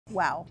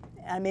Wow,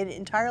 I made it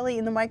entirely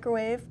in the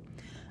microwave.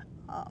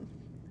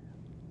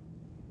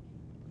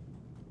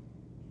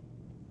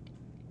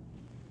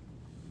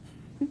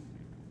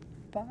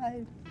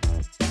 Bye.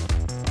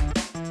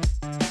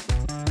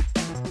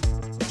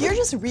 If you're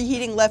just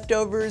reheating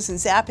leftovers and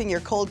zapping your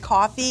cold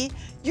coffee,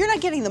 you're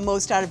not getting the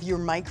most out of your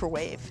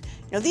microwave.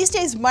 You know, these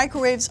days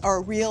microwaves are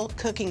a real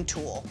cooking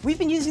tool. We've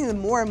been using them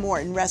more and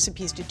more in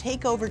recipes to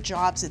take over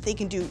jobs that they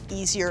can do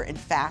easier and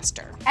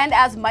faster. And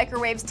as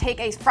microwaves take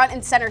a front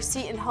and center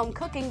seat in home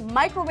cooking,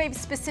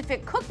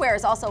 microwave-specific cookware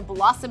is also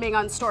blossoming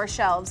on store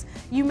shelves.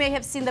 You may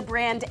have seen the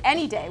brand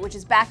Any Day, which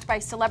is backed by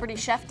celebrity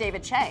chef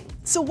David Chang.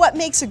 So what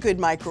makes a good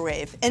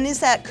microwave? And is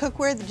that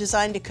cookware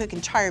designed to cook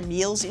entire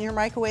meals in your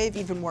microwave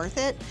even worth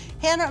it?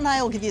 Hannah and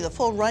I will give you the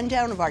full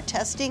rundown of our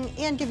testing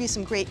and give you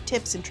some great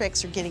tips and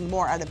tricks for getting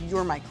more out of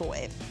your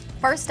microwave.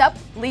 First up,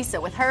 Lisa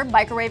with her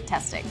microwave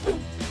testing.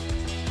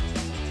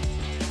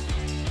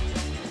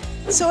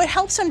 So it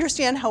helps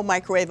understand how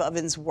microwave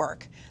ovens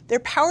work. They're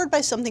powered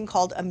by something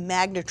called a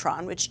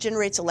magnetron, which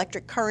generates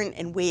electric current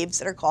and waves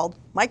that are called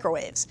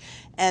microwaves.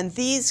 And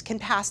these can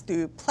pass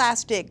through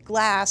plastic,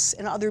 glass,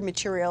 and other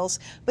materials,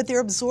 but they're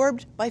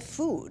absorbed by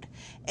food.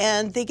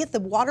 And they get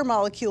the water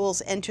molecules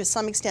and to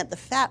some extent the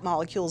fat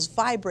molecules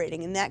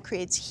vibrating, and that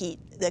creates heat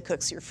that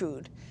cooks your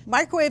food.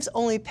 Microwaves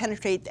only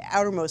penetrate the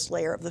outermost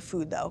layer of the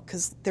food though,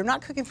 because they're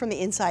not cooking from the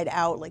inside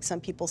out like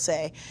some people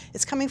say.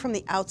 It's coming from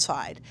the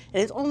outside,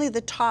 and it's only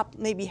the top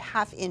maybe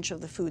 ½ inch of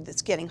the food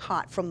that's getting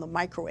hot from the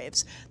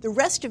microwaves. The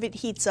rest of it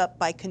heats up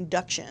by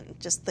conduction,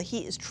 just the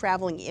heat is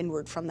traveling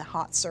inward from the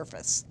hot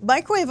surface.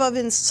 Microwave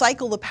ovens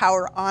cycle the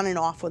power on and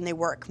off when they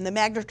work. The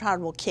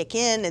magnetron will kick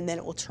in and then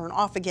it will turn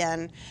off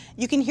again.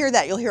 You can hear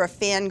that, you'll hear a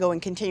fan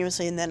going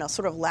continuously and then a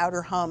sort of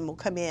louder hum will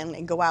come in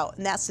and go out,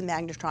 and that's the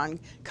magnetron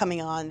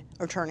coming on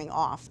or turning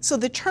off. So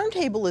the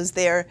turntable is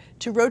there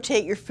to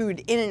rotate your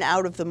food in and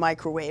out of the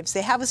microwaves.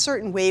 They have a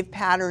certain wave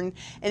pattern,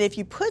 and if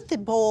you put the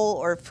bowl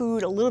or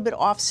food a little bit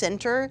off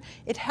center,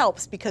 it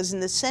helps because in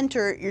the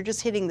center you're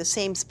just hitting the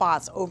same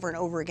spots over and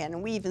over again.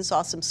 And we even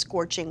saw some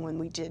scorching when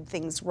we did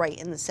things right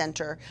in the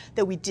center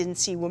that we didn't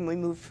see when we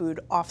moved food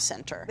off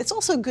center. It's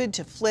also good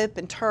to flip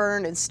and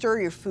turn and stir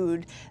your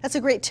food. That's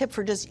a great tip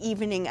for just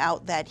evening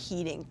out that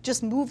heating.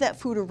 Just move that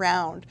food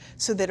around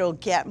so that it'll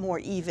get more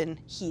even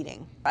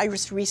heating. I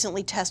just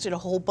recently tested a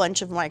whole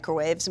bunch of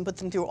microwaves and put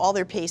them through all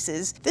their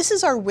paces. This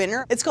is our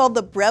winner. It's called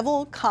the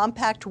Breville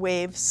Compact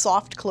Wave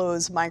Soft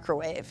Close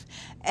Microwave.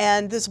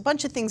 And there's a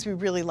bunch of things we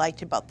really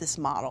liked about this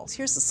model.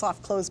 Here's the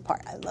soft close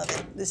part. I love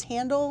it. This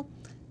handle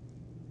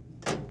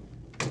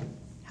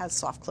has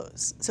soft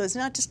close. So it's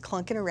not just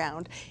clunking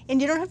around.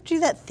 And you don't have to do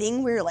that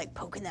thing where you're like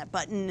poking that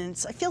button. And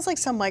it feels like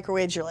some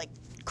microwaves you're like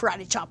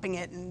karate chopping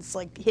it and it's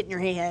like hitting your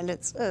hand.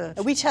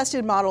 We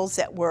tested models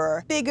that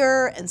were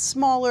bigger and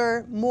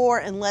smaller, more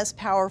and less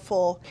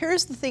powerful.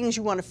 Here's the things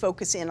you want to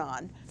focus in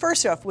on.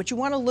 First off, what you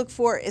want to look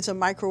for is a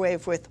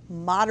microwave with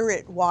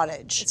moderate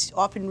wattage. It's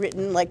often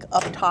written like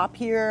up top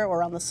here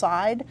or on the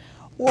side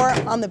or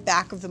on the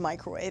back of the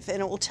microwave,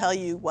 and it will tell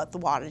you what the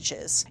wattage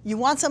is. You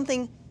want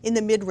something in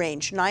the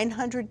mid-range,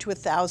 900 to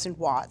 1,000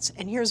 watts,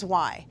 and here's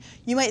why.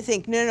 You might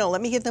think, no,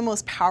 let me get the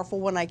most powerful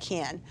one I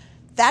can.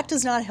 That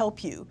does not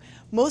help you.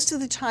 Most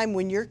of the time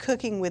when you're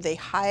cooking with a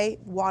high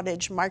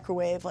wattage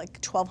microwave, like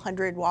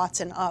 1,200 watts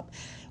and up,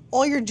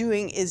 all you're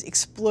doing is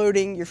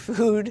exploding your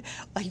food.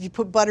 Like you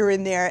put butter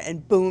in there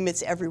and boom,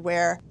 it's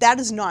everywhere. That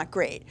is not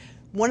great.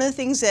 One of the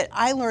things that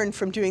I learned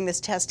from doing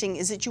this testing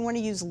is that you want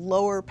to use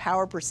lower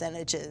power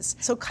percentages.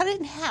 So cut it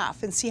in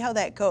half and see how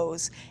that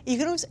goes. You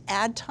can always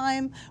add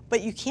time, but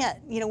you can't,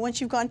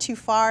 once you've gone too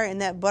far and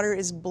that butter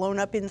is blown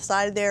up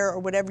inside there or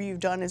whatever you've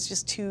done is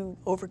just too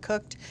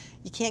overcooked,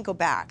 you can't go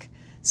back.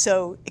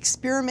 So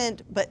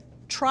experiment, but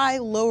try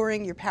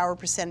lowering your power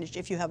percentage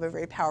if you have a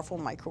very powerful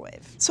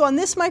microwave. So on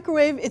this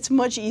microwave, it's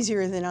much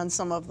easier than on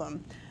some of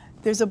them.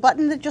 There's a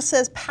button that just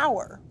says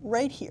power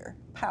right here,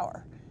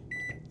 power.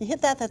 You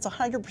hit that, that's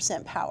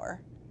 100% power.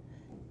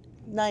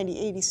 90,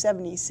 80,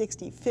 70,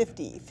 60,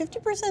 50.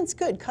 50% is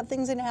good. Cut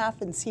things in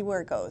half and see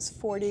where it goes.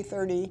 40,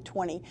 30,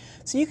 20.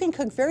 So you can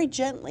cook very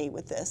gently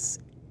with this,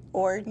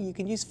 or you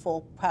can use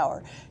full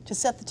power. To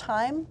set the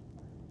time,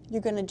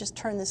 you're going to just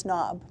turn this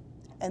knob,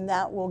 and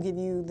that will give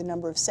you the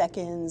number of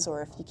seconds,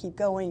 or if you keep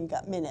going, you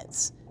got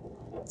minutes.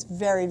 It's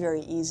very,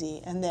 very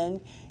easy. And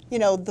then,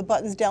 the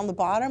buttons down the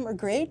bottom are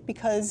great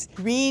because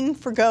green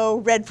for go,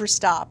 red for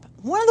stop.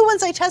 One of the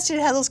ones I tested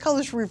had those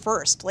colors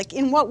reversed. Like,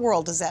 in what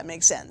world does that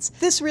make sense?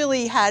 This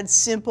really had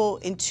simple,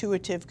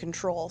 intuitive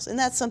controls, and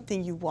that's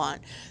something you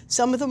want.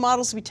 Some of the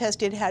models we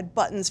tested had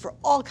buttons for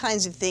all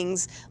kinds of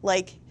things,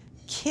 like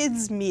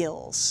kids'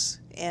 meals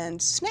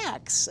and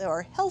snacks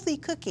or healthy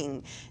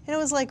cooking. And it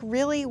was like,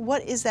 really,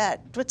 what is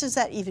that? What does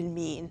that even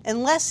mean?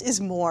 And less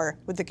is more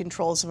with the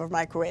controls of a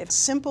microwave.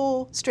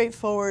 Simple,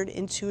 straightforward,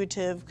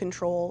 intuitive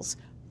controls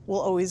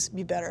will always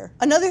be better.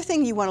 Another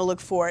thing you want to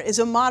look for is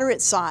a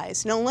moderate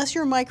size. Now, unless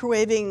you're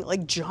microwaving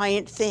like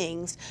giant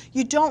things,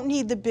 you don't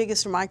need the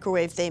biggest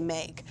microwave they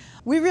make.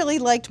 We really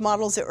liked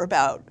models that were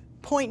about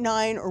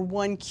 0.9 or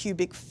 1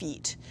 cubic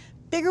feet.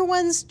 Bigger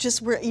ones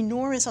just were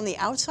enormous on the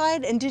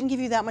outside and didn't give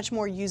you that much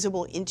more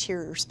usable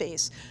interior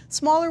space.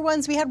 Smaller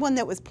ones, we had one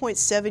that was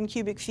 0.7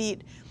 cubic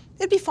feet.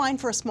 It'd be fine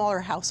for a smaller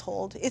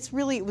household. It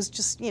was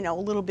just, a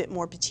little bit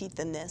more petite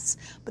than this.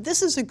 But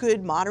this is a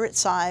good moderate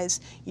size.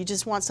 You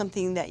just want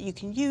something that you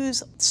can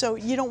use, so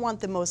you don't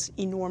want the most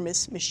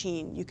enormous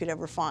machine you could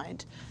ever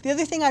find. The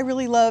other thing I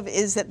really love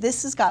is that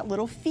this has got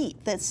little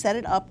feet that set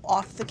it up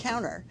off the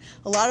counter.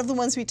 A lot of the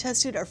ones we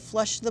tested are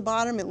flush to the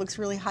bottom. It looks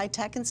really high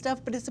tech and stuff,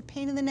 but it's a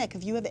pain in the neck.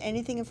 If you have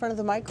anything in front of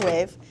the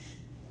microwave,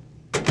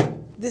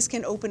 this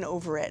can open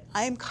over it.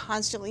 I am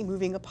constantly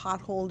moving a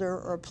pot holder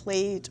or a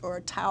plate or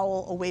a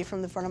towel away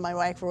from the front of my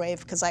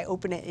microwave because I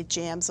open it, it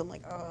jams, I'm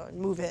like, oh,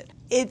 move it.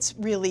 It's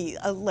really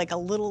like a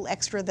little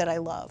extra that I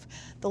love.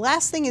 The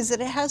last thing is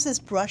that it has this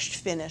brushed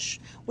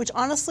finish, which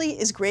honestly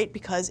is great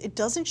because it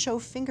doesn't show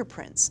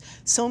fingerprints.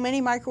 So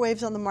many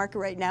microwaves on the market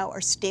right now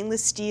are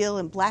stainless steel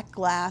and black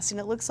glass, and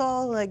it looks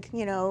all like,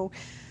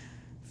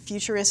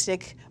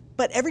 futuristic.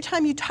 But every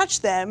time you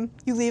touch them,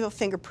 you leave a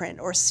fingerprint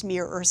or a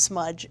smear or a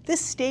smudge.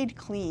 This stayed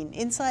clean,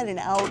 inside and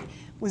out,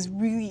 was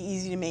really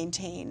easy to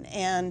maintain.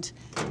 And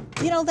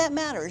that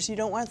matters. You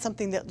don't want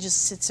something that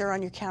just sits there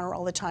on your counter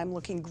all the time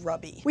looking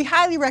grubby. We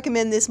highly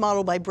recommend this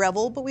model by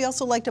Breville, but we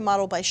also liked a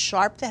model by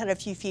Sharp that had a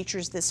few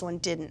features this one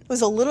didn't. It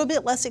was a little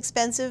bit less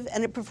expensive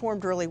and it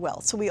performed really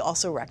well, so we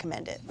also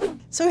recommend it.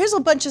 So here's a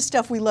bunch of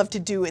stuff we love to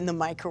do in the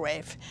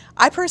microwave.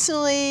 I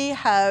personally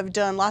have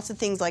done lots of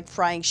things like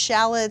frying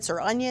shallots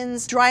or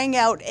onions, drying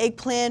out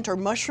eggplant or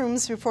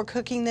mushrooms before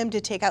cooking them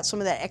to take out some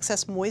of that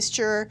excess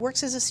moisture.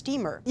 Works as a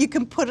steamer. You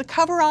can put a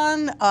cover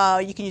on,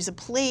 you can use a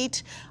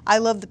plate. I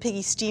love the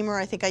Piggy steamer.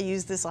 I think I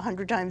use this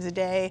 100 times a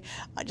day.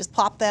 I just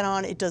plop that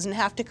on. It doesn't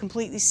have to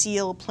completely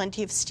seal.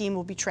 Plenty of steam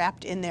will be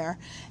trapped in there.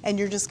 And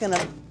you're just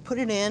gonna put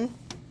it in.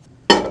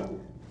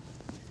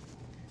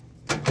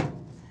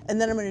 And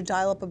then I'm going to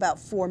dial up about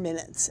 4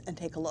 minutes and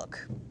take a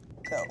look.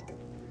 Go.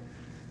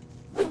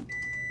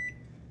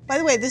 By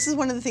the way, this is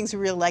one of the things we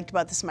really liked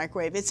about this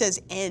microwave. It says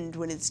end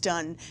when it's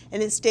done,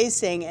 and it stays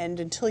saying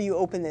end until you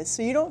open this.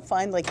 So you don't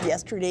find like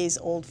yesterday's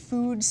old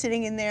food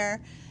sitting in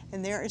there.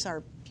 And there is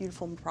our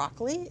beautiful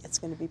broccoli. It's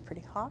going to be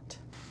pretty hot.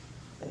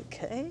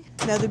 Okay.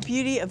 Now the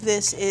beauty of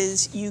this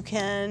is you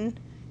can,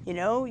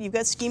 you've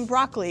got steamed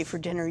broccoli for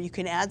dinner. You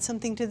can add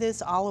something to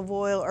this, olive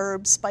oil,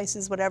 herbs,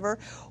 spices, whatever.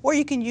 Or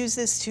you can use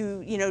this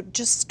to,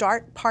 just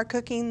start par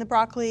cooking the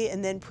broccoli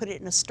and then put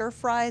it in a stir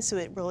fry so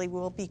it really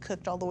will be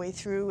cooked all the way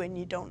through and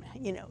you don't,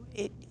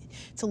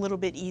 it's a little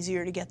bit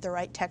easier to get the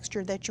right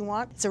texture that you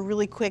want. It's a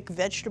really quick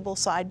vegetable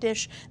side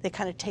dish that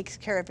kind of takes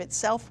care of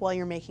itself while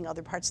you're making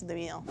other parts of the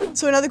meal.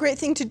 So another great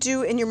thing to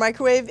do in your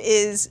microwave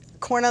is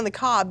corn on the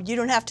cob. You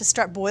don't have to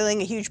start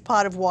boiling a huge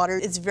pot of water.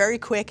 It's very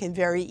quick and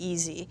very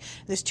easy.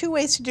 There's two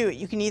ways to do it.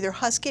 You can either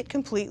husk it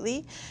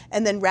completely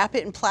and then wrap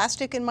it in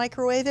plastic and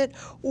microwave it,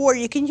 or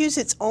you can use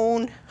its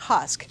own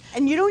husk.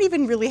 And you don't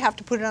even really have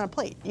to put it on a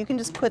plate. You can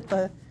just put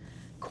the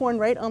corn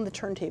right on the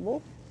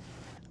turntable.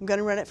 I'm going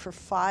to run it for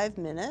 5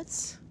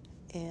 minutes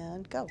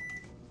and go.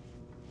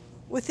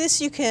 With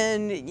this you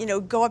can,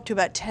 go up to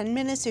about 10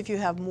 minutes if you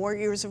have more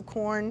ears of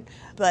corn,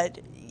 but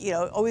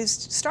always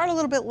start a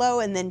little bit low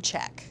and then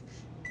check.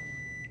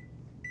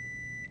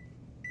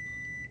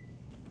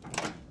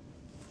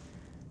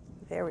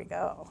 There we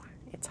go.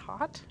 It's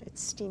hot,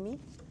 it's steamy.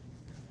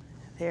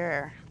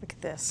 There, look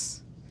at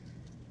this.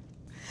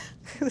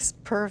 This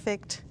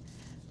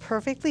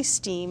perfectly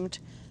steamed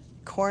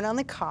corn on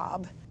the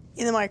cob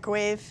in the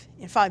microwave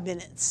in 5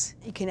 minutes.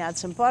 You can add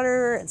some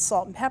butter and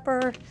salt and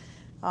pepper,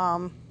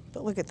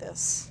 but look at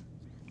this.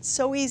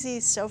 So easy,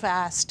 so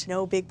fast,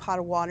 no big pot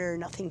of water,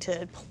 nothing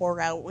to pour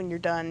out when you're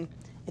done.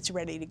 It's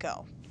ready to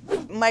go.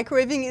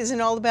 Microwaving isn't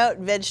all about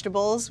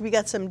vegetables. We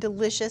got some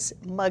delicious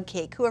mug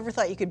cake. Whoever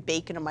thought you could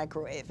bake in a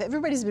microwave?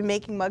 Everybody's been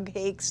making mug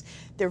cakes.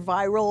 They're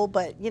viral,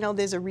 but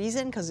there's a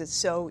reason because it's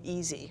so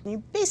easy. You're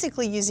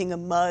basically using a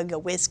mug, a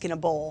whisk, and a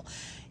bowl.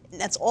 And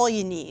that's all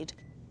you need.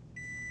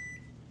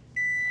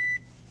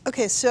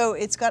 Okay, so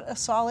it's got a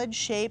solid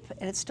shape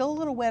and it's still a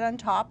little wet on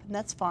top, and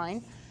that's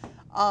fine.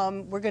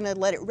 We're gonna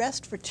let it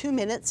rest for 2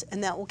 minutes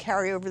and that will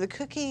carry over the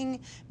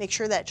cooking. Make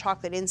sure that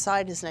chocolate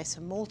inside is nice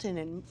and molten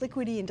and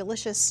liquidy and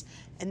delicious,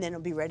 and then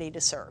it'll be ready to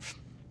serve.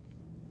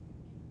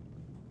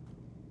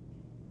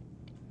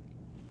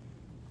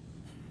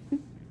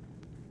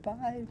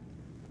 Bye.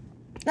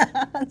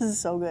 This is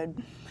so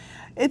good.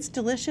 It's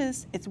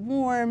delicious, it's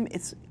warm,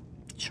 it's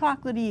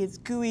chocolatey, it's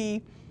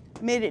gooey.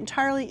 Made it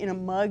entirely in a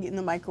mug in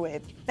the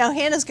microwave. Now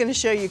Hannah's going to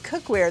show you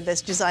cookware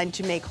that's designed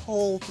to make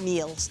whole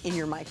meals in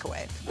your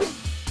microwave.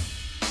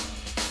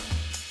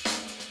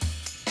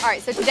 All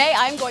right, so today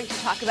I'm going to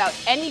talk about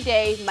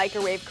any-day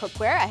microwave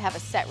cookware. I have a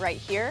set right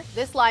here.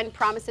 This line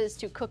promises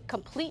to cook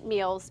complete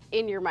meals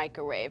in your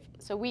microwave,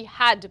 so we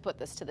had to put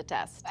this to the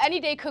test.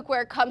 Any-day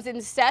cookware comes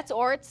in sets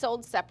or it's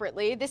sold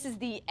separately. This is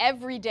the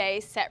everyday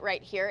set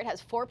right here. It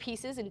has 4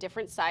 pieces in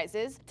different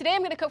sizes. Today I'm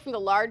going to cook from the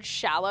large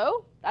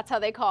shallow. That's how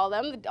they call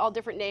them, all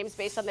different names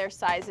based on their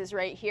sizes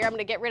right here. I'm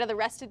gonna get rid of the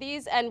rest of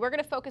these, and we're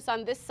gonna focus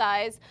on this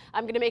size.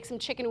 I'm gonna make some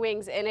chicken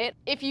wings in it.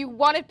 If you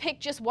wanna pick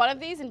just one of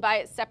these and buy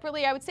it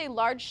separately, I would say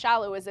large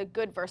shallow is a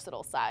good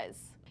versatile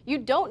size. You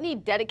don't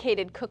need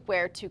dedicated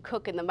cookware to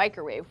cook in the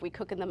microwave. We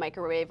cook in the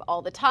microwave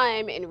all the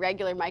time in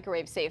regular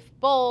microwave-safe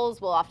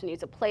bowls. We'll often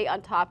use a plate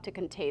on top to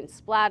contain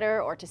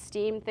splatter or to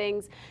steam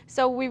things.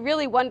 So we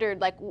really wondered,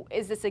 like,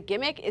 is this a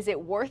gimmick? Is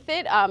it worth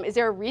it? Is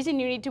there a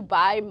reason you need to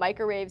buy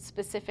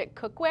microwave-specific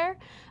cookware?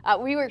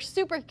 We were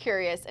super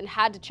curious and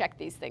had to check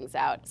these things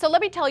out. So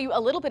let me tell you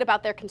a little bit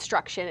about their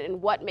construction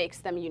and what makes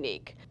them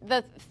unique.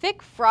 The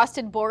thick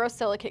frosted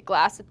borosilicate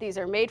glass that these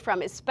are made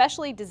from is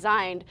specially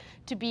designed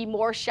to be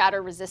more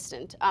shatter resistant.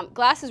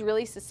 Glass is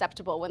really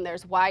susceptible when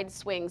there's wide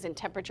swings in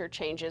temperature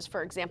changes.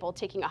 For example,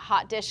 taking a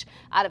hot dish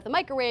out of the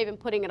microwave and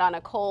putting it on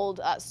a cold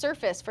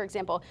surface, for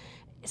example.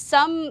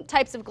 Some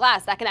types of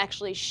glass that can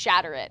actually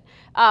shatter it.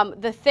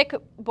 The thick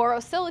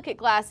borosilicate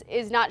glass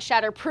is not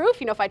shatterproof.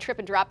 You know, if I trip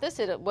and drop this,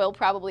 it will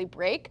probably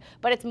break,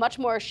 but it's much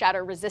more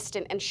shatter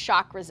resistant and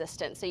shock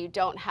resistant, so you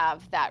don't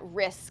have that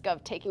risk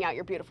of taking out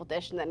your beautiful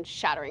dish and then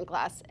shattering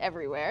glass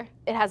everywhere.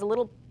 It has a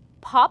little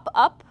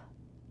pop-up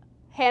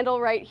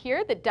handle right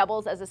here that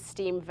doubles as a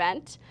steam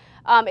vent.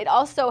 It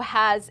also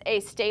has a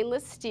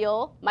stainless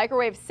steel,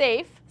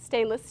 microwave-safe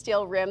stainless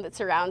steel rim that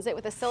surrounds it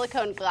with a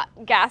silicone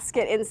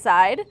gasket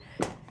inside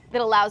that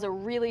allows a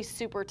really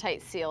super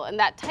tight seal. And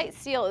that tight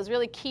seal is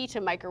really key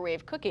to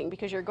microwave cooking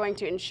because you're going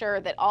to ensure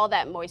that all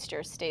that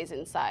moisture stays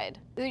inside.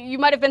 You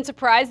might have been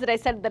surprised that I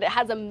said that it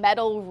has a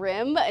metal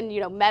rim, and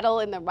you know, metal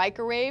in the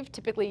microwave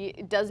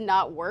typically does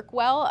not work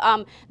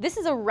well. This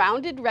is a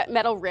rounded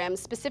metal rim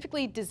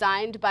specifically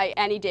designed by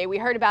Any Day. We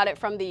heard about it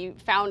from the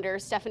founder,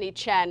 Stephanie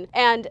Chen.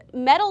 And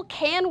metal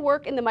can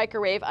work in the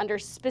microwave under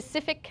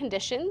specific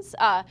conditions.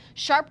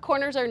 Sharp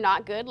corners are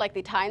not good, like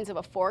the tines of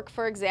a fork,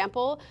 for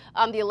example.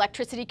 The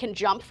electricity can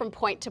jump from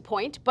point to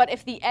point, but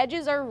if the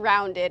edges are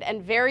rounded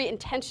and very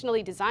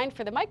intentionally designed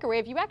for the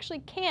microwave, you actually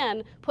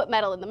can put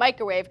metal in the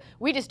microwave.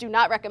 We just do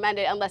not recommend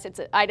it unless it's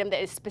an item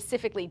that is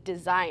specifically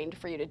designed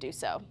for you to do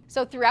so.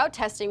 So throughout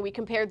testing, we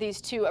compared these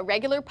to a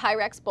regular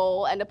Pyrex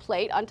bowl and a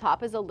plate on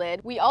top as a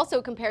lid. We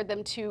also compared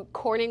them to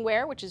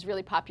Corningware, which is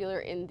really popular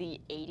in the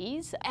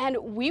 80s, and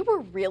we were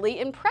really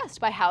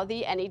impressed by how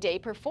the Any Day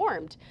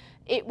performed.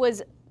 It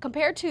was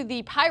compared to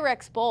the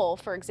Pyrex bowl,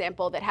 for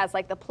example, that has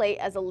like the plate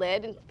as a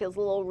lid and feels a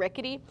little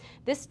rickety.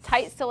 This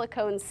tight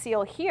silicone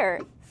seal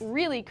here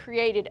really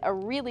created a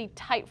really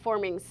tight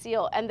forming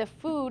seal, and the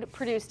food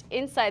produced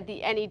inside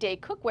the Any Day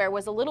cookware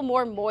was a little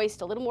more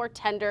moist, a little more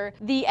tender.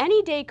 The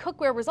Any Day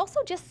cookware was also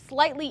just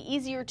slightly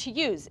easier to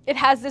use. It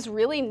has this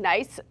really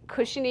nice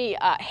cushiony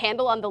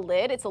handle on the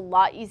lid. It's a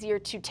lot easier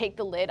to take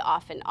the lid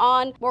off and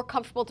on, more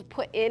comfortable to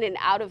put in and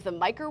out of the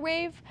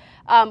microwave.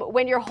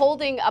 When you're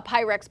holding a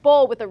Pyrex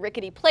bowl with a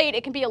rickety plate,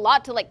 it can be a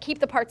lot to like keep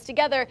the parts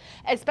together,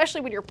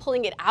 especially when you're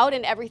pulling it out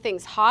and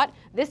everything's hot.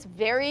 This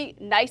very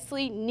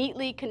nicely,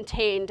 neatly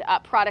contained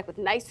product with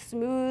nice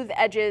smooth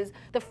edges.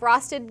 The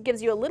frosted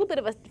gives you a little bit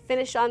of a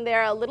finish on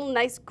there, a little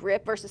nice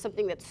grip versus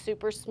something that's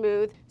super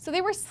smooth. So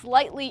they were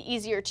slightly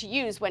easier to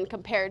use when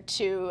compared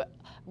to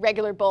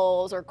regular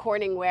bowls or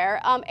Corningware,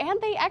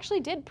 and they actually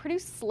did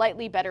produce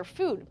slightly better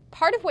food.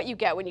 Part of what you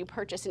get when you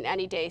purchase an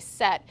Any Day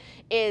set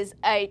is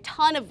a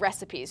ton of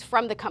recipes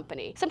from the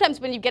company. Sometimes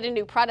when you get a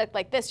new product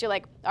like this, you're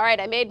like, all right,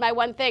 I made my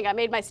one thing, I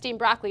made my steamed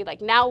broccoli,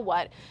 like now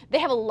what? They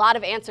have a lot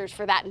of answers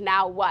for that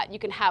now what. You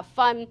can have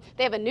fun.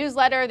 They have a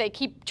newsletter, they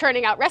keep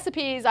churning out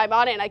recipes. I'm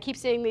on it and I keep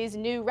seeing these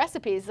new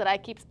recipes that I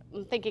keep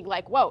thinking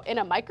like, whoa, in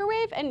a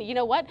microwave? And you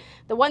know what?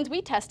 The ones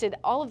we tested,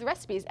 all of the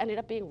recipes ended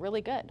up being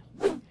really good.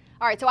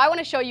 All right, so I want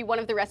to show you one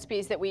of the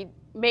recipes that we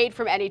made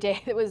from Any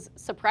Day that was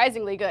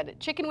surprisingly good.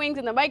 Chicken wings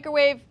in the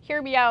microwave.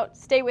 Hear me out.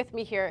 Stay with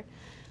me here.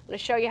 I'm going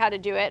to show you how to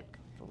do it.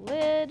 The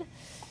lid.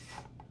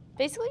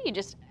 Basically, you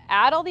just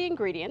add all the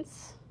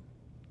ingredients,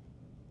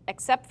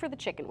 except for the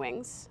chicken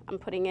wings. I'm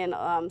putting in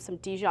some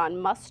Dijon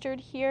mustard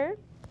here,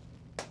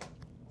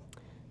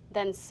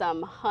 then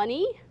some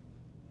honey,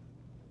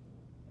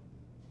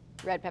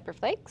 red pepper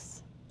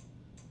flakes,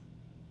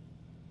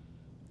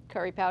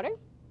 curry powder,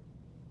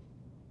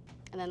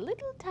 and then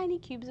little tiny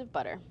cubes of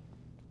butter.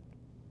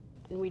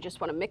 And we just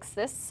want to mix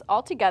this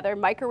all together,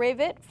 microwave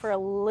it for a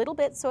little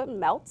bit so it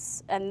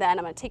melts, and then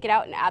I'm going to take it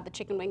out and add the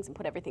chicken wings and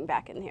put everything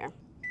back in here.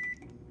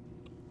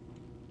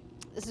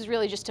 This is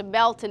really just to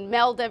melt and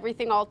meld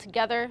everything all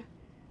together.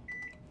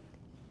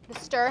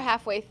 Stir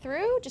halfway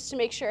through just to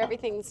make sure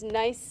everything's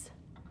nice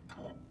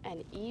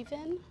and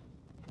even.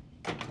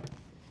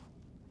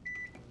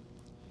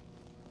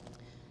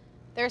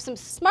 There are some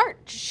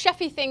smart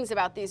chefy things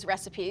about these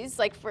recipes.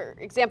 Like, for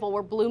example,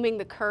 we're blooming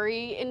the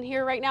curry in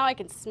here right now. I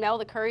can smell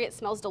the curry. It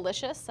smells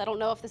delicious. I don't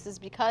know if this is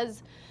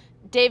because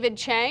David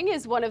Chang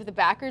is one of the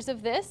backers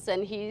of this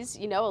and he's,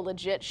 you know, a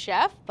legit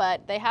chef,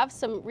 but they have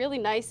some really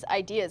nice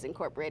ideas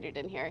incorporated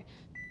in here.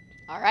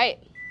 All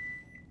right.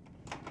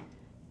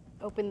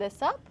 Open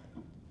this up.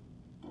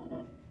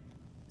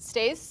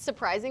 Stays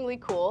surprisingly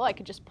cool. I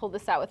could just pull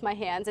this out with my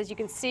hands. As you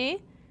can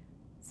see,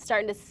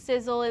 Starting to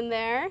sizzle in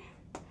there.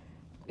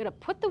 I'm gonna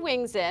put the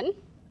wings in.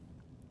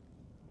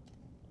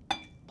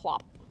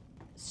 Plop.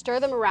 Stir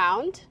them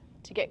around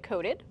to get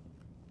coated.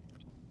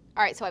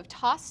 All right, so I've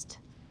tossed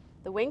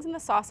the wings and the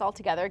sauce all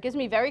together. It gives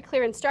me very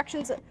clear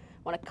instructions. I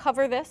want to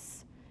cover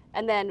this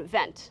and then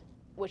vent,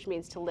 which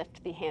means to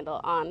lift the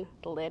handle on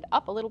the lid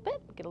up a little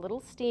bit, get a little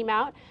steam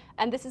out.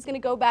 And this is going to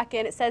go back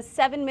in. It says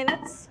 7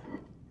 minutes.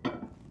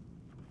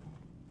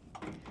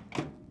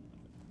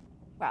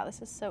 Wow,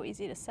 this is so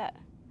easy to set.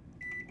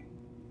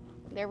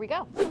 There we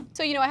go.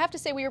 So, I have to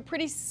say we were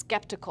pretty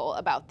skeptical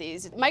about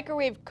these.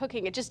 Microwave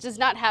cooking, it just does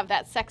not have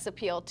that sex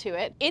appeal to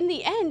it. In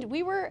the end,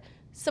 we were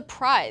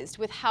surprised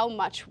with how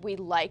much we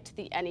liked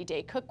the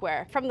Anyday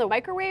cookware. From the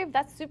microwave,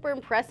 that's super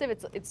impressive.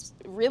 It's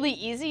really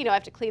easy. I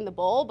have to clean the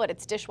bowl, but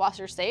it's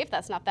dishwasher safe.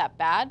 That's not that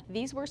bad.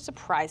 These were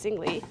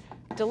surprisingly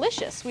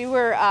delicious. We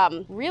were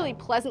really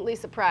pleasantly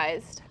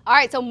surprised. All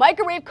right, so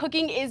microwave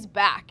cooking is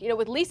back.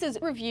 With Lisa's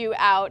review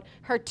out,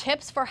 her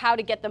tips for how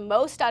to get the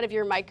most out of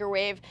your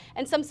microwave,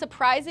 and some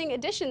surprising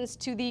additions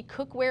to the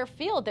cookware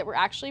field that were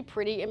actually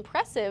pretty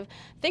impressive.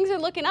 Things are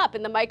looking up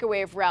in the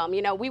microwave realm.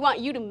 We want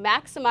you to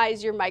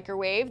maximize your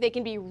microwave. They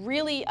can be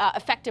really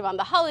effective on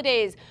the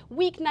holidays,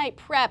 weeknight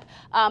prep.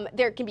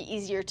 They can be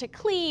easier to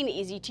clean,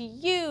 easy to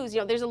use.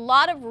 There's a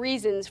lot of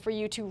reasons for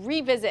you to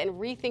revisit and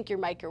rethink your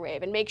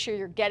microwave and make sure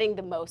you're getting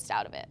the most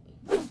out of it.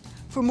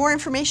 For more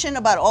information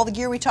about all the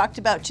gear we talked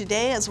about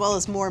today, as well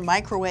as more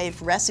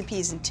microwave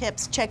recipes and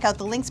tips, check out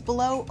the links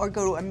below or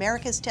go to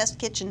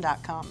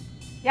americastestkitchen.com.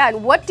 Yeah,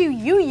 and what do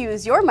you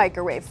use your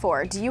microwave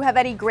for? Do you have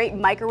any great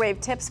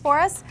microwave tips for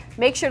us?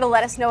 Make sure to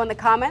let us know in the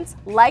comments,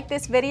 like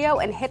this video,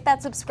 and hit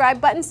that subscribe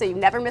button so you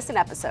never miss an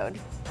episode.